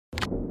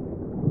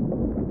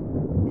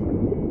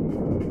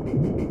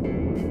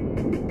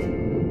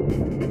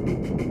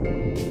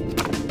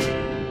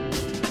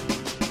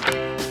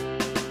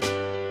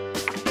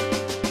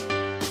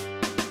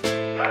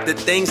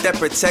the things that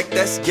protect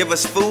us, give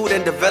us food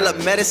and develop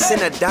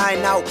medicine are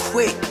dying out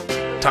quick.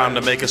 Time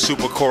to make a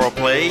super coral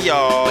play,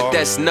 y'all. But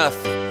that's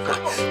nothing,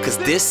 cause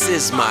this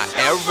is my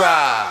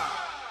era.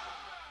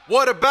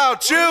 What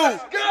about you?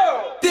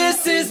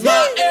 This is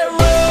my era.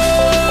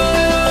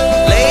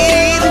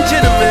 Ladies and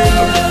gentlemen,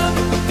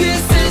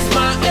 this is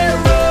my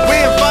era. We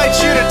invite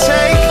you to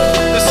take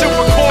the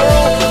super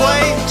coral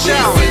play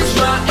challenge. This is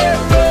my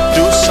era.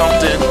 Do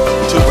something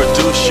to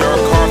reduce your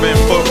carbon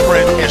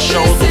footprint and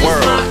show the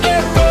world.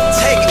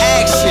 Take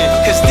action,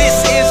 cause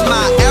this is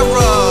my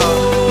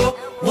era.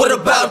 What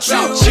about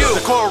you?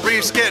 The coral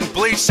reef's getting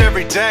bleached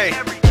every day.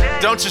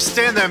 Don't just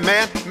stand there,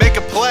 man, make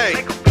a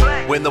play.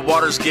 When the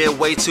waters get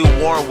way too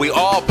warm, we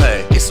all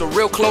pay. It's a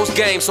real close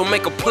game, so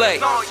make a play.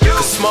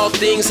 Cause small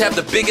things have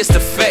the biggest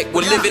effect.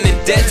 We're living in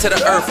debt to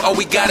the earth, all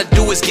we gotta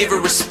do is give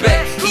it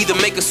respect. Either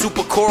make a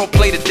super coral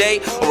play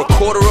today, or a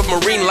quarter of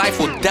marine life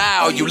will die.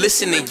 Are you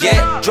listening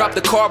yet? Drop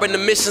the carbon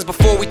emissions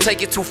before we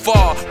take it too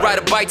far. Ride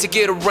a bike to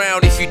get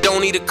around if you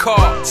don't need a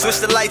car. Switch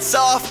the lights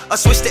off, or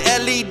switch to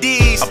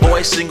LEDs.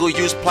 Avoid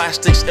single-use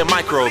plastics and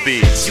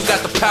microbeads. You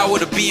got the power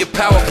to be a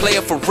power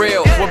player for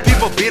real. When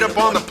people beat up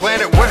on the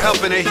planet, we're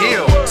helping it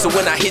heal. So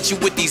when I hit you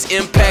with these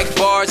impact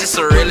bars, it's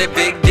a really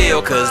big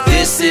deal. Cause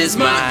this is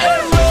my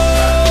era.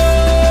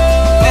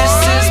 This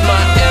is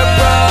my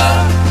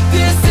era.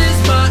 This is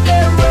my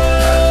era.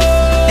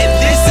 And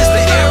this is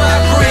the air I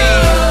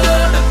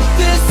breathe.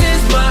 This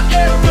is my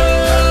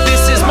era.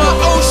 This is my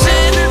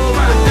ocean.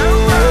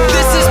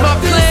 This is my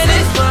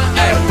planet.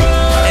 Ay.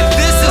 And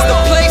this is the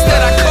place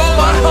that I call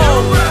my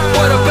home.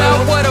 What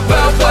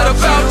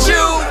about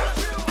you?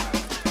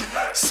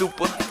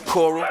 Super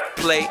Coral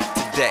Play